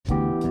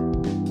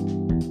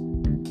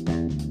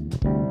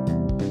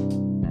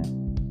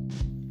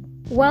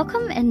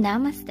Welcome and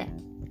namaste.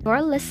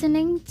 You're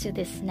listening to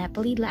this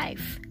Nepali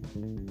Life.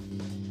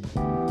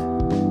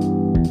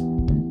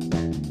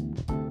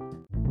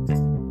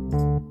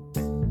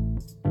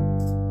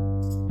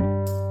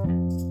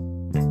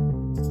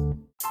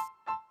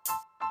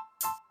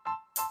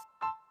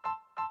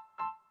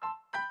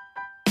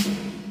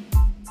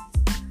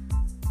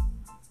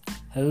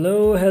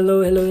 Hello.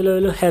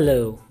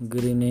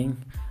 Good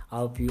evening. I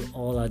hope you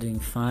all are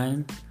doing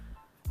fine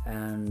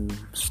and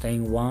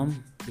staying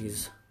warm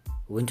because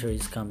winter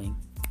is coming.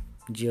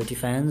 GOT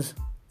fans.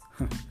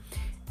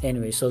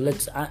 Anyway, so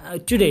let's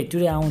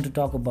today I want to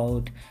talk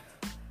about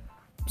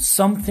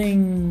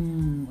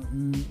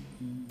something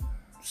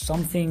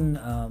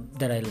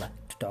that I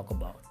like to talk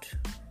about.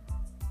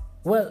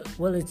 Well,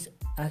 it's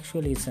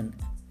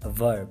a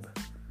verb,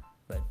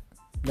 but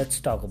let's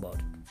talk about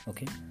it.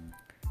 Okay.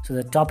 So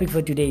the topic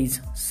for today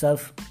is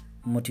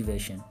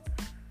self-motivation,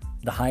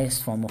 the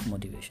highest form of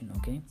motivation,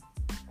 okay?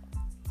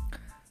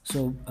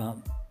 So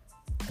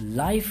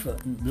life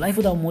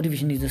without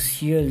motivation is a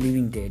sheer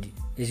living dead,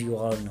 as you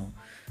all know.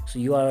 So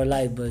you are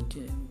alive, but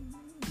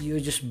you're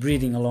just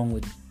breathing along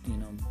with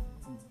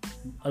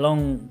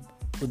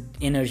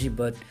energy,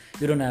 but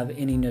you don't have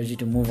any energy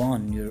to move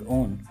on your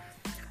own.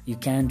 You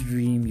can't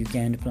dream, you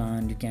can't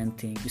plan, you can't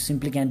think, you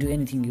simply can't do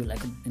anything. You're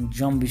like in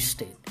zombie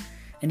state.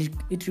 And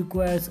it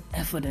requires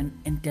effort and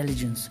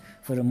intelligence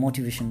for a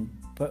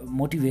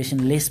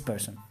motivationless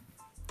person.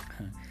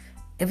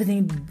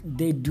 Everything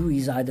they do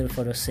is either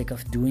for the sake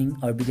of doing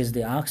or because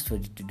they asked for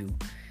it to do.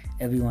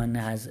 Everyone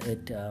has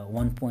at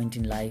one point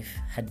in life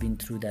had been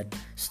through that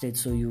state,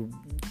 so you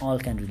all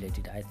can relate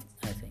it, I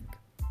think.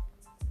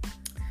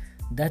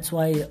 That's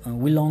why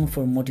we long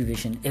for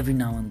motivation every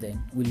now and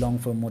then. We long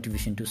for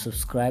motivation to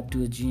subscribe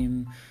to a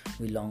gym.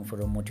 We long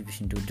for a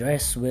motivation to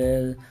dress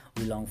well.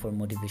 We long for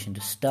motivation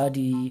to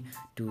study,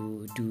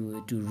 to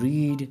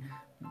read,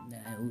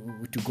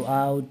 to go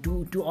out,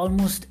 to do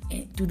almost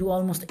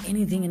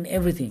anything and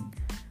everything.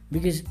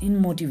 Because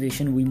in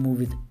motivation we move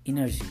with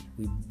energy.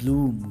 We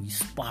bloom, we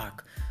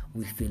spark,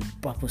 we feel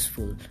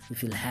purposeful, we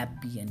feel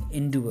happy and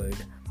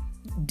endured.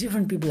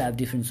 Different people have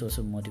different sources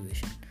of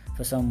motivation.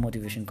 For some,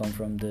 motivation comes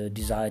from the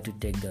desire to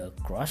take the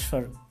crush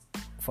for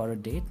a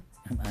date.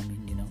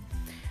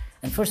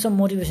 And for some,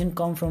 motivation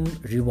comes from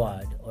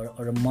reward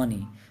or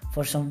money.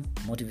 For some,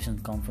 motivation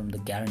comes from the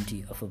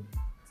guarantee of a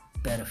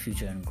better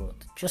future and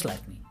growth, just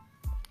like me.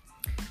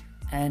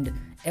 And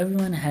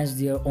everyone has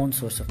their own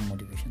source of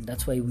motivation.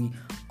 That's why we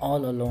all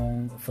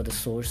long for the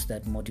source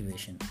that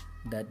motivates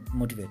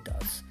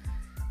us.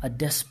 A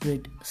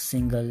desperate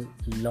single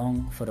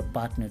long for a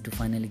partner to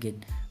finally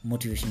get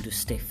motivation to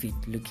stay fit,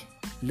 look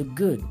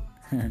good.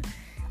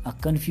 A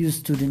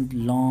confused student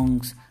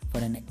longs for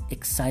an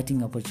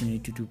exciting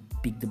opportunity to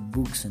pick the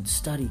books and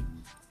study.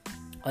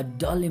 A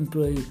dull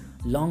employee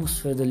longs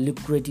for the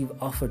lucrative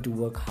offer to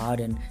work hard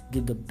and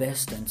give the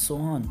best, and so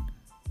on.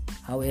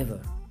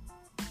 However,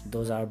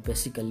 those are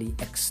basically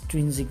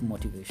extrinsic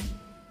motivation.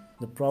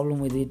 The problem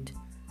with it,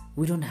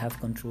 we don't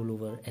have control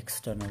over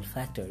external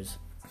factors.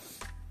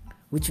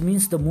 Which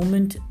means the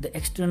moment the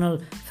external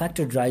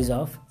factor dries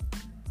off,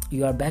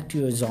 you are back to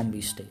your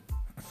zombie state.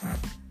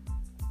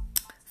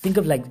 Think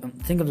of like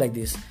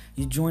this: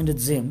 you joined a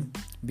gym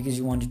because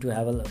you wanted to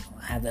have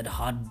that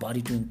hot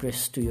body to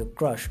impress to your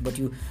crush, but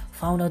you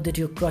found out that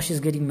your crush is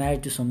getting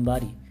married to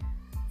somebody,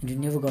 and you're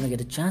never gonna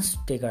get a chance to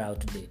take her out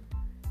to date.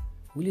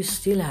 Will you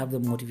still have the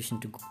motivation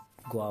to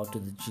go out to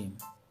the gym?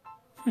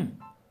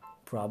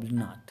 Probably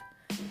not.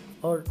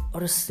 Or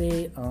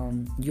say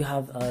you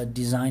have a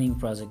designing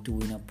project to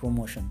win a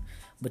promotion,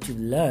 but you've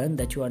learned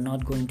that you are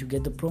not going to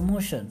get the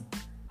promotion.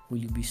 Will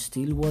you be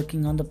still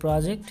working on the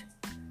project?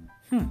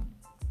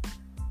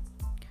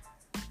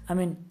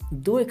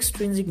 Though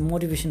extrinsic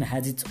motivation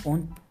has its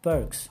own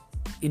perks,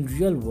 in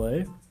real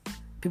world,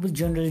 people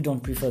generally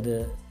don't prefer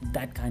the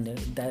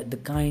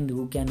kind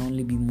who can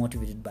only be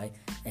motivated by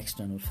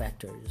external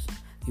factors.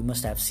 You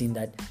must have seen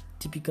that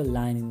typical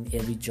line in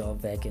every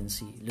job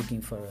vacancy,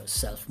 looking for a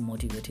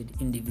self-motivated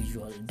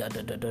individual,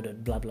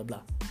 blah blah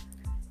blah.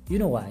 You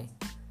know why?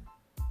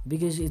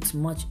 Because it's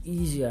much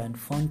easier and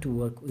fun to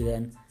work with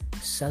an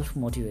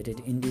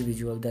self-motivated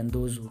individual than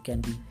those who can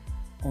be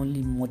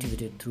only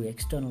motivated through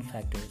external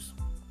factors.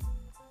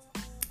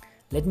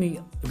 Let me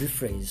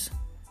rephrase.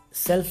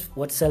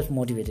 What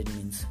self-motivated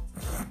means.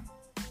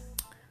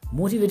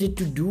 Motivated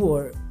to do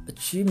or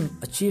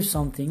achieve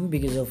something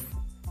because of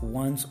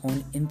one's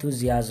own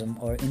enthusiasm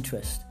or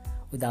interest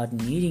without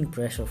needing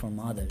pressure from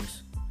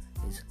others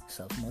is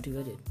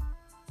self-motivated.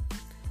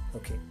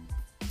 Okay.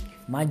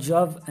 My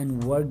job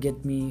and work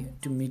get me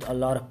to meet a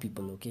lot of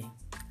people, okay?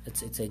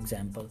 It's an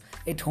example.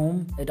 At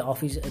home, at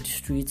office, at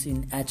streets,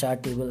 in HR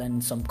table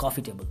and some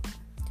coffee table.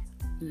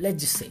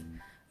 Let's just say,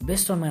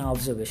 based on my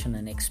observation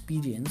and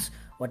experience,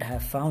 what I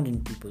have found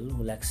in people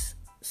who lack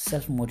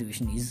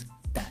self-motivation is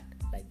that.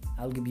 Like,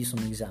 I'll give you some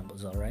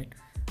examples, alright?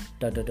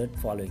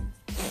 Following.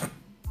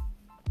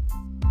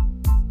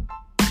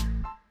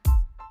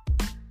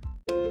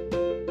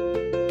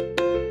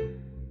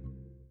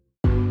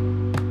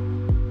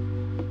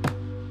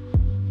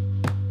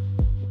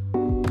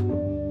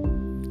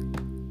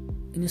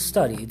 In a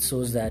study, it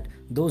shows that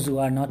those who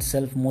are not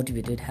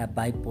self-motivated have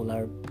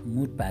bipolar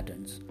mood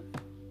patterns.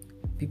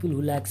 People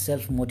who lack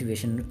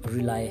self-motivation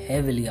rely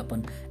heavily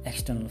upon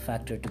external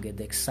factors to get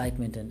the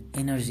excitement and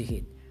energy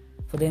hit.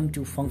 For them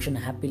to function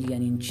happily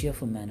and in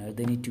cheerful manner,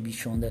 they need to be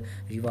shown the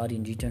reward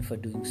in return for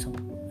doing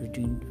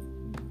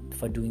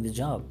the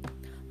job.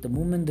 The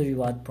moment the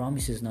reward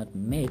promise is not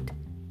met,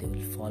 they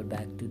will fall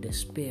back to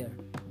despair.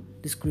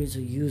 This creates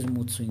a huge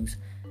mood swings,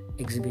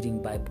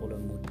 exhibiting bipolar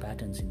mood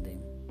patterns in them.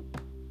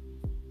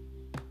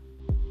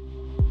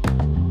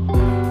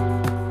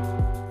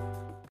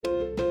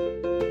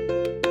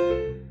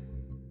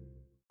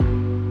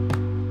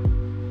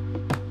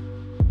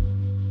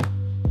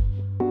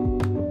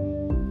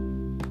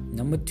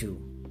 Number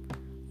 2.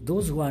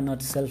 Those who are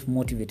not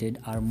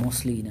self-motivated are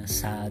mostly in a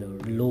sad or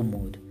low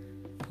mood.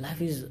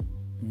 Life is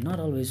not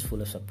always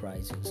full of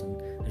surprises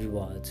and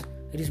rewards.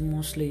 It is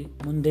mostly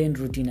mundane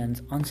routine and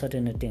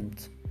uncertain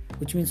attempts,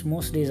 which means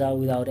most days are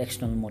without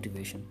external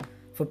motivation.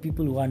 For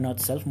people who are not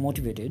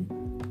self-motivated,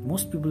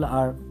 most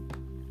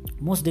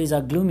days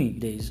are gloomy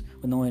days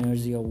with no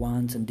energy or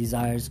wants and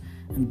desires,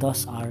 and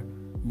thus are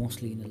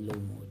mostly in a low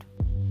mood.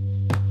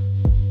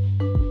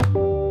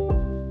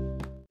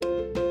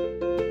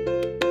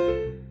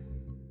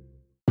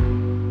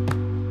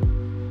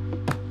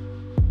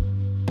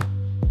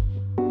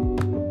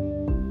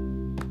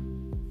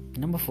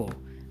 Number 4.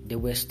 They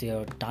waste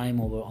their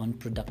time over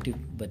unproductive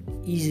but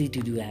easy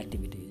to do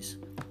activities.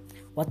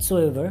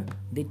 Whatsoever,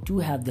 they too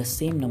have the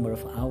same number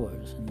of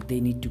hours and they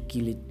need to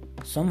kill it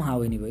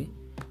somehow anyway.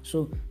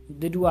 So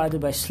they do either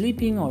by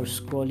sleeping or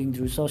scrolling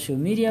through social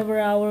media for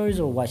hours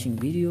or watching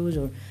videos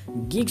or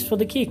gigs for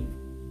the kick.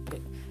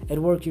 At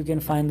work, you can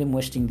find them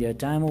wasting their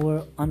time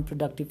over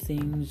unproductive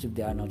things if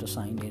they are not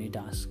assigned any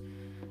task,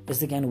 as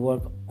they can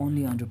work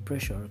only under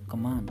pressure,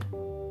 command,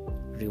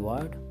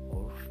 reward,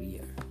 or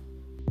fear.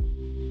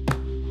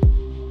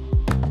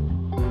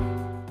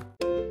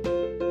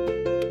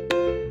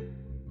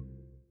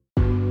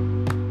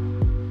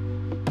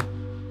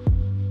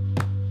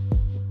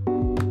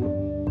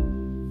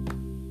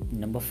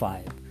 Number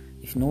 5.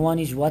 If no one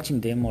is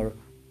watching them or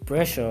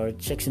pressure or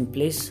checks in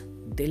place,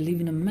 they live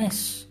in a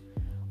mess.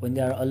 When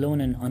they are alone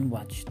and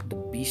unwatched, the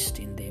beast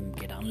in them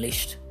get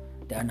unleashed.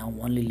 They are now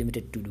only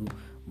limited to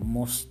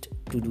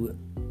do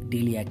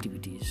daily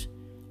activities.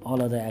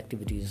 All other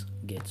activities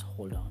gets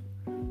hold on.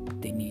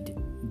 They need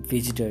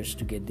visitors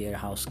to get their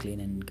house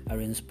clean and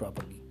arranged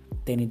properly.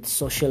 They need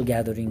social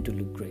gathering to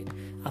look great.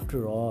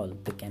 After all,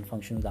 they can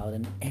function without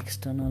an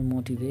external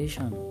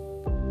motivation.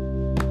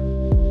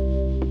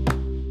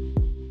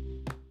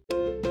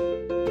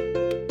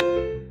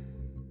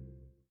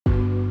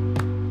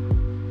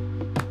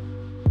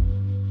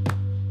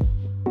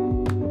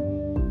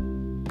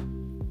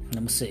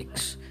 Number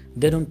 6.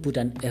 They don't put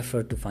an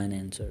effort to find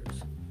answers,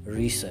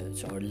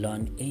 research, or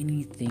learn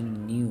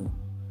anything new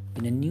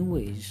in a new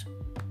ways.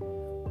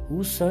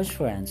 Who search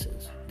for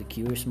answers? The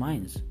curious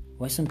minds.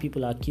 Why some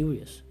people are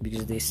curious?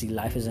 Because they see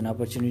life as an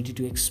opportunity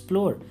to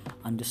explore,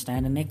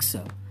 understand, and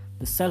excel.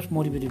 The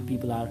self-motivated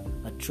people are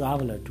a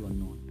traveler to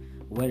unknown,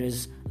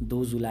 whereas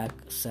those who lack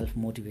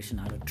self-motivation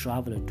are a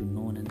traveler to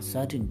known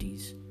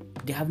uncertainties.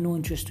 They have no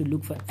interest to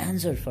look for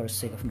answers for the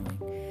sake of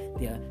knowing.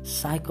 Their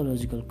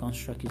psychological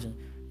construct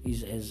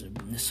is as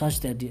such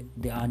that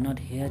they are not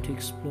here to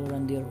explore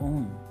on their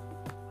own.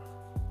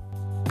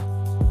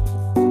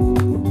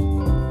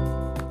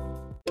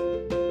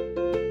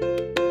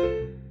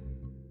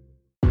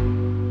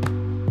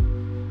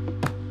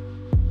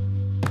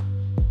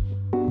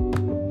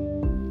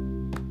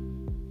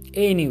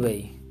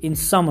 Anyway, in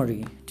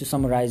summary, to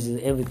summarize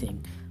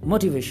everything,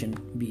 motivation,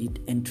 be it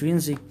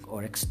intrinsic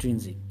or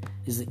extrinsic,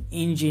 is the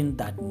engine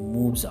that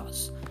moves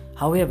us.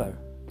 However,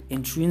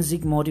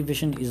 intrinsic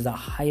motivation is the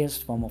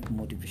highest form of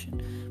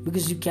motivation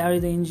because you carry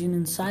the engine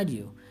inside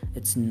you.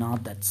 It's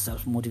not that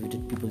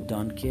self-motivated people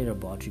don't care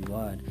about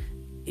reward.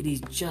 It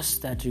is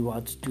just that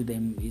rewards to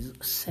them is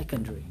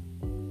secondary.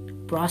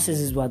 Process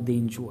is what they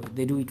enjoy.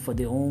 They do it for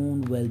their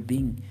own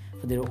well-being,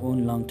 for their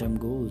own long-term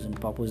goals and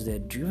purpose they are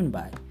driven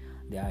by.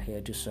 They are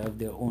here to serve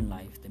their own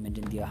life. They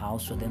maintain their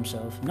house for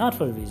themselves, not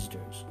for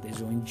visitors. They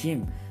join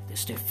gym. They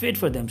stay fit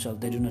for themselves.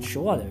 They do not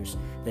show others.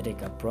 They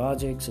take up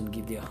projects and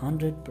give their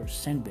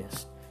 100%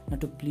 best, not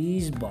to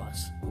please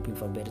boss, hoping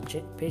for a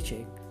better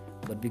paycheck,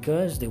 but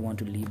because they want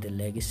to leave the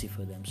legacy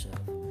for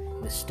themselves.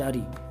 They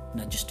study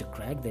not just to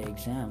crack the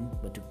exam,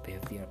 but to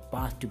pave their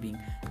path to being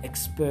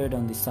expert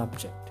on the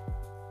subject.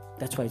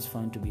 That's why it's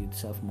fun to be with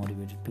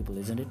self-motivated people,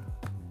 isn't it?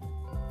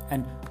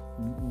 And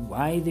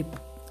why they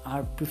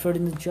are preferred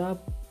in the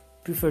job,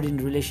 preferred in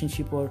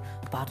relationship or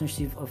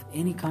partnership of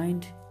any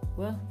kind?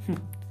 Well,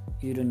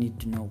 you don't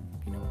need to know,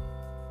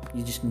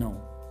 you just know.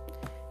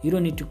 You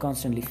don't need to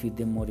constantly feed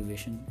them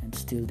motivation and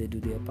still they do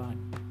their part.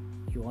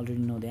 You already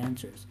know the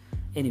answers.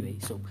 Anyway,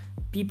 so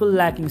people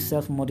lacking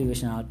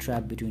self-motivation are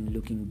trapped between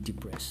looking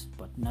depressed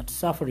but not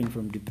suffering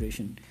from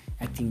depression,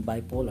 acting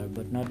bipolar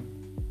but not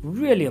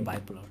really a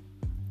bipolar,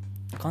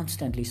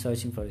 constantly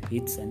searching for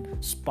hits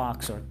and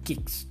sparks or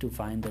kicks to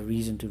find the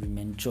reason to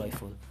remain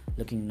joyful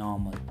looking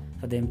normal.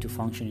 For them to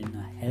function in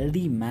a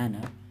healthy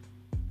manner,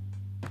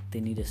 they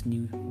need a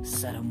new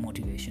set of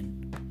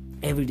motivation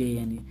every day,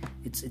 and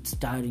it's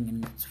tiring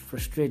and it's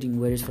frustrating.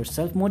 Whereas for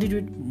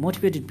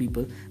motivated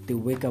people, they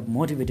wake up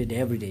motivated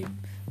every day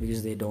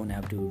because they don't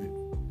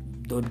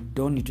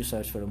need to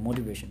search for a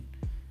motivation.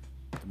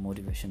 The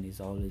motivation is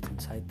always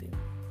inside them.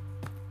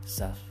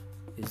 Self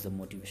is the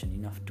motivation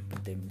enough to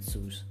put them in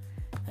shoes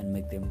and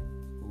make them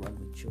run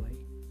with joy.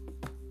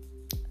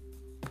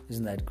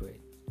 Isn't that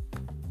great?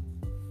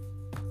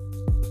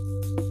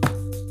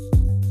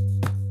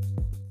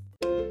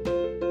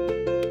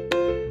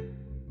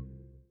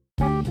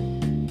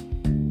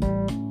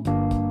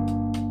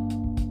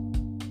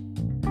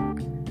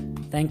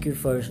 Thank you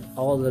for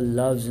all the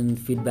loves and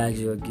feedbacks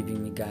you are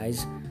giving me,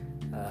 guys.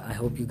 I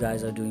hope you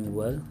guys are doing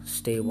well.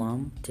 Stay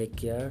warm, take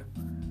care.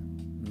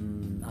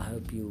 I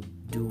hope you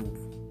do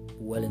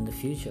well in the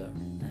future.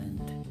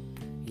 And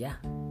yeah,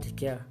 take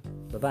care.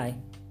 Bye-bye.